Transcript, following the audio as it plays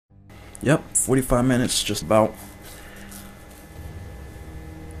Yep, 45 minutes, just about.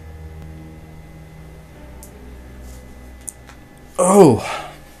 Oh!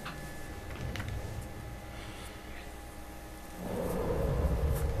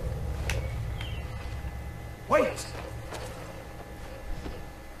 Wait!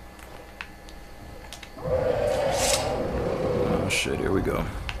 Oh shit, here we go.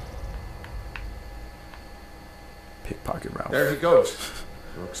 Pickpocket route. There he goes.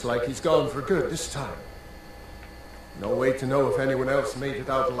 Looks like he's gone for good this time. No way to know if anyone else made it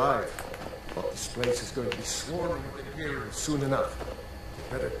out alive. But this place is going to be swarming with heroes soon enough.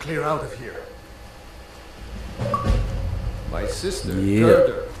 Better clear out of here. My sister,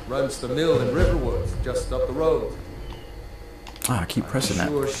 Gerda, runs the mill in Riverwood, just up the road. Ah, I keep pressing that.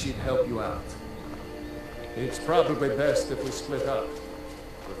 I'm sure she'd help you out. It's probably best if we split up.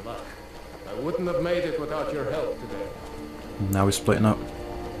 Good luck. I wouldn't have made it without your help today. Now we're splitting up.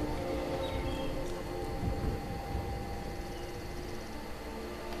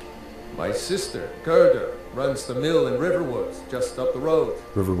 My sister, Gerda, runs the mill in Riverwood, just up the road.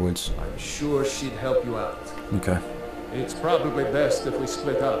 Riverwoods. I'm sure she'd help you out. Okay. It's probably best if we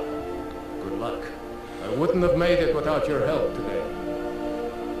split up. Good luck. I wouldn't have made it without your help today.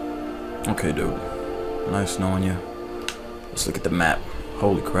 Okay, dude. Nice knowing you. Let's look at the map.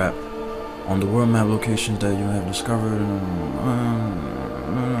 Holy crap. On the world map, locations that you have discovered.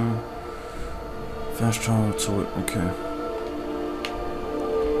 Fast travel to it. Okay.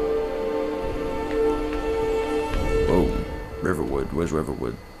 Whoa. Riverwood. Where's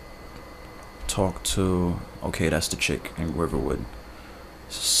Riverwood? Talk to... Okay, that's the chick in Riverwood.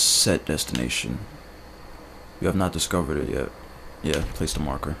 Set destination. You have not discovered it yet. Yeah, place the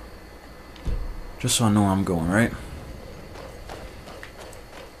marker. Just so I know where I'm going, right?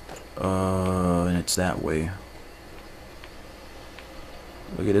 And it's that way.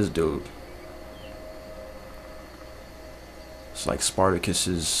 Look at this dude. It's like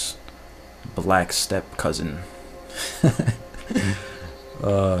Spartacus's black step cousin.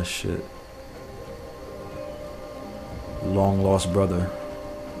 Oh shit. Long lost brother.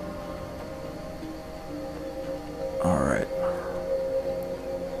 Alright.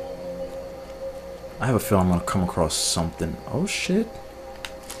 I have a feeling I'm gonna come across something. Oh shit.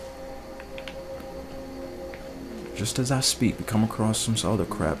 Just as I speak, we come across some other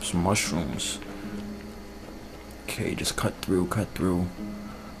crap, some mushrooms. Okay, just cut through, cut through.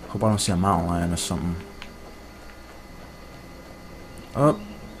 Hope I don't see a mountain lion or something. Up.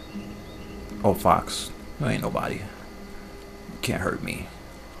 Oh, fox. There ain't nobody. You can't hurt me.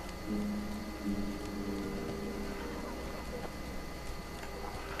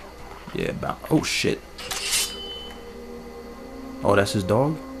 Yeah, about. Oh shit. Oh, that's his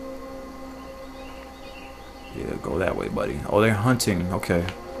dog? Yeah, go that way, buddy. Oh, they're hunting. Okay.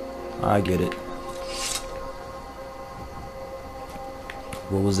 I get it.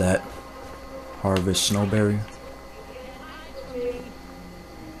 What was that? Harvest snowberry?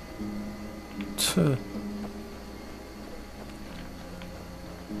 Tuh.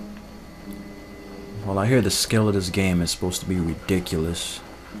 Well, I hear the skill of this game is supposed to be ridiculous.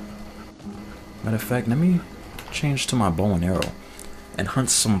 Matter of fact, let me change to my bow and arrow and hunt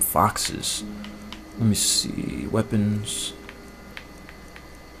some foxes. Let me see. Weapons.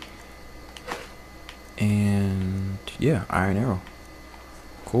 And yeah, iron arrow.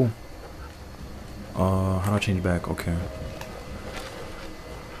 Cool. How do I change back? Okay.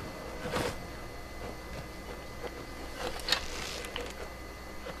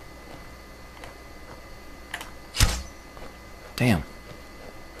 Damn.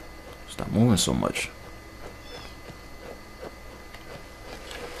 Stop moving so much.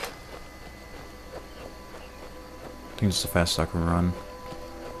 I think it's the fastest I can run.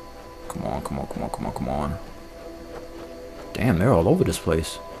 Come on, come on, come on, come on, come on. Damn, they're all over this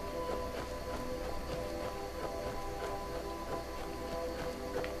place.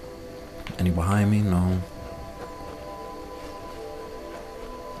 Any behind me? No.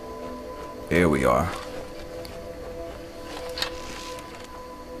 There we are.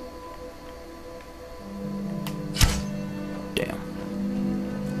 Damn.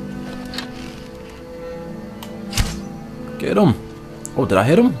 Get him. Oh, did I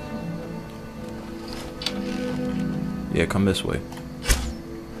hit him? Yeah, come this way.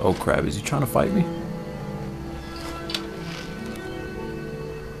 Oh crap, is he trying to fight me?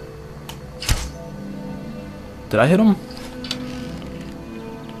 Did I hit him?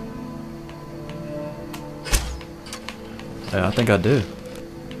 Yeah, I think I did.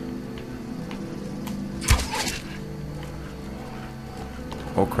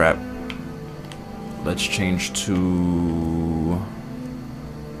 Oh crap. Let's change to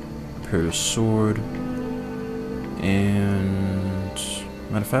Her sword. And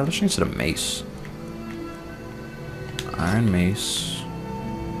matter of fact, let's change to the mace. Iron mace.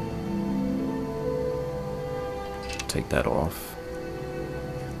 Take that off.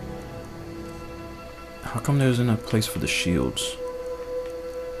 How come there isn't a place for the shields?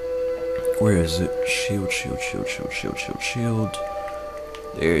 Where is it? Shield, shield, shield, shield, shield, shield, shield.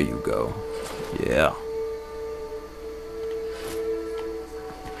 There you go. Yeah.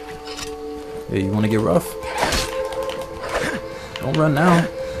 Hey, you want to get rough? Don't run now. I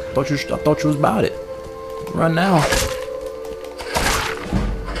thought you was about it. Run now.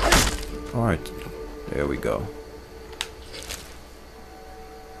 All right. There we go.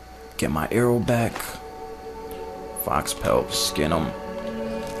 Get my arrow back. Fox pelt. Skin them.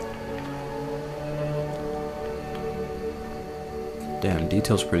 Damn,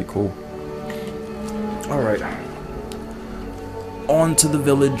 detail's pretty cool. All right. On to the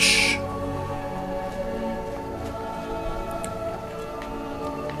village.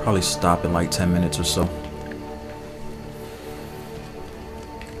 Probably stop in like 10 minutes or so.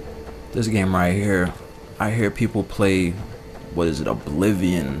 This game right here, I hear people play, what is it,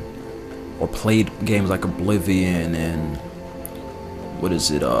 Oblivion, or played games like Oblivion and what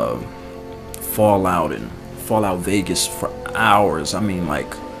is it, Fallout and Fallout Vegas for hours. I mean,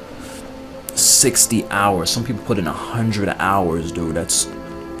 like 60 hours. Some people put in 100 hours, dude. That's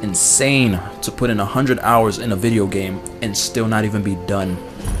insane to put in 100 hours in a video game and still not even be done.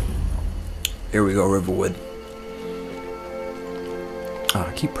 Here we go, Riverwood. Ah,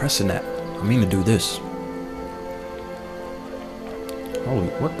 I keep pressing that. I mean to do this. Holy,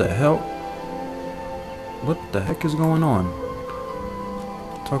 what the hell? What the heck is going on?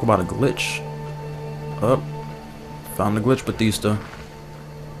 Talk about a glitch. Up. Found the glitch, Batista.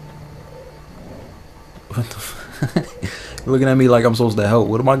 What the f Looking at me like I'm supposed to help.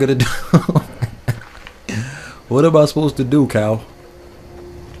 What am I gonna do? What am I supposed to do, Cal?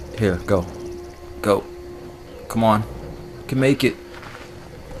 Here, go. Go. Come on. You can make it.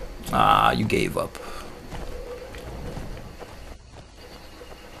 Ah, you gave up.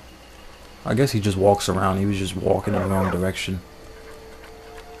 I guess he just walks around. He was just walking in the wrong direction.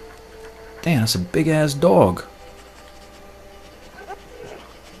 Damn, that's a big ass dog.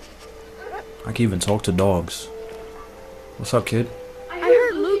 I can even talk to dogs. What's up, kid? I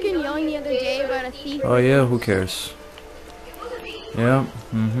heard Luke and yelling the other day about a thief. Oh yeah, who cares? Yeah,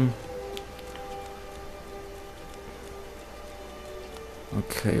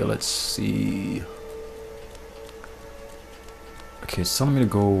 Okay, let's see. Okay, it's telling me to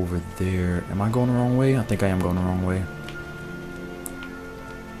go over there. Am I going the wrong way? I think I am going the wrong way.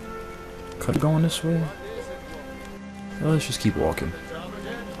 Could I go going this way? Well, let's just keep walking.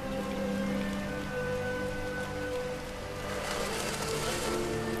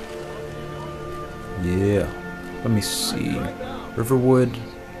 Yeah. Let me see. Riverwood.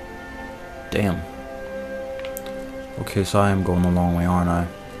 Damn. Okay, so I am going the long way, aren't I?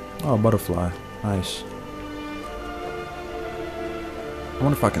 Oh, butterfly. Nice. I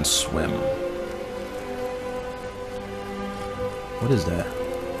wonder if I can swim. What is that?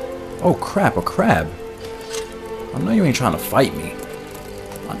 Oh crap, a crab. I know you ain't trying to fight me.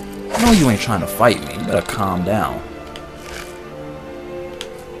 I know you ain't trying to fight me. You better calm down.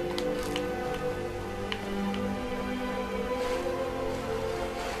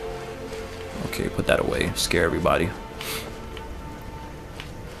 Okay, put that away. Scare everybody.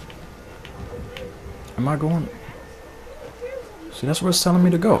 Am I going? See, that's where it's telling me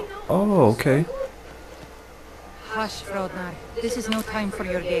to go. Oh, okay. Hush, Frodnar. This is no time for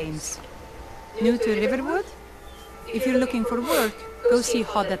your games. New to Riverwood? If you're looking for work, go see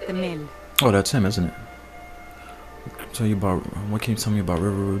Hod at the mill. Oh, that's him, isn't it? Tell you about. What can you tell me about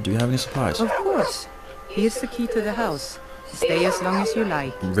Riverwood? Do you have any supplies? Of course. Here's the key to the house. Stay as long as you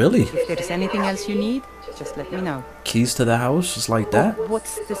like. Really? If there's anything else you need, just let me know. Keys to the house, just like that? Oh,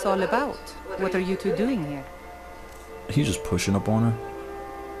 what's this all about? What are you two doing here? He's just pushing up on her.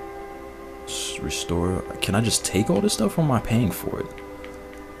 Restore. Can I just take all this stuff, or am I paying for it?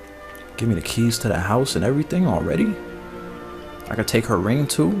 Give me the keys to the house and everything already? I could take her ring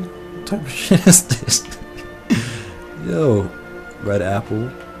too? What type of shit is this? Yo. Red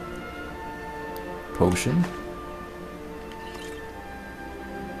apple. Potion.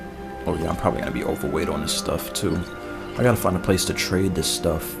 Oh yeah, I'm probably gonna be overweight on this stuff too. I gotta find a place to trade this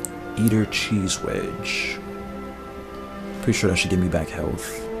stuff. Eater cheese wedge. Pretty sure that should give me back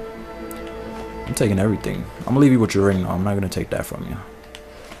health. I'm taking everything. I'm gonna leave you with your ring though. I'm not gonna take that from you.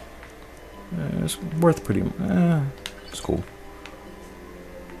 It's worth pretty. It's cool.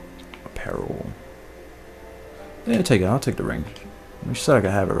 Apparel. Yeah, take it. I'll take the ring. You said I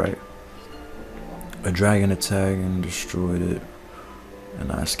could have it, right? A dragon attacked and destroyed it,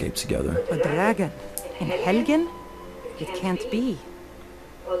 and I escaped together. A dragon? In Helgen? It can't be.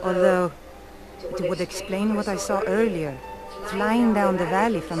 Although, it would explain what I saw earlier, flying down the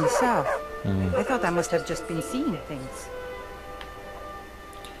valley from the south. I thought I must have just been seeing things.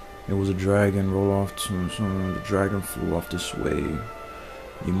 It was a dragon. Roll off to the dragon flew off this way.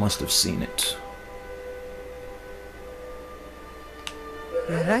 You must have seen it.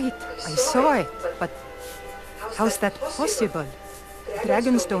 You're right, I saw it, but how's that possible?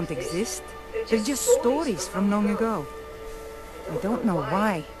 Dragons don't exist. They're just stories from long ago. I don't know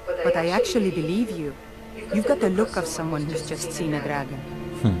why, but I actually believe you. You've got the look of someone who's just seen a dragon.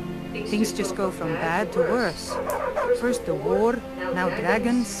 Things just go from bad to worse. First the war, now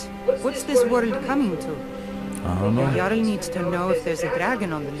dragons. What's this world coming to? I don't know. Jarl needs to know if there's a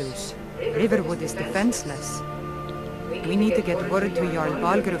dragon on the loose. Riverwood is defenseless. We need to get word to Jarl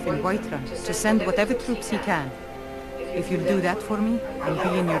Balgruuf in Whiterun to send whatever troops he can. If you'll do that for me,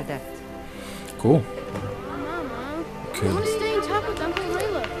 I'll be in your debt. Cool. Mama, Okay. I want to stay and talk with Uncle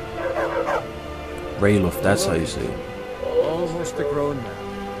Layla. Rayluff, that's how you say it. Almost a grown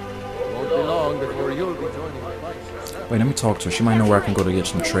man. Won't be long before you'll be joining the fight. Wait, let me talk to her. She might know where I can go to get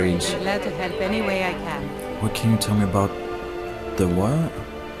some trades. I'm glad to help any way I can. What can you tell me about the what?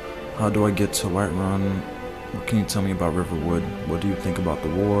 How do I get to Whiterun? What can you tell me about Riverwood? What do you think about the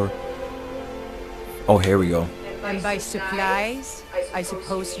war? Oh, here we go. And by supplies, I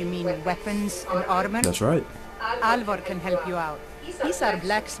suppose you mean weapons and armor? That's right. Alvor can help you out. He's our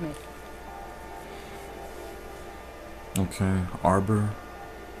blacksmith. Okay, Arbor.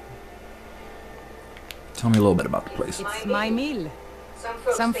 Tell me a little bit about the place. It's my mill.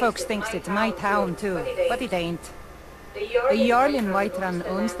 Some folks thinks it's my town too, but it ain't. The Jarl in Whiterun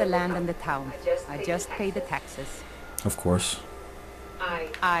owns the land and the town. I just pay the taxes. Of course.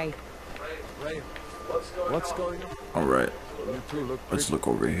 I. What's going on? Alright, You two look let's look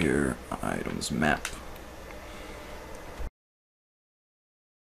over here. Items, map.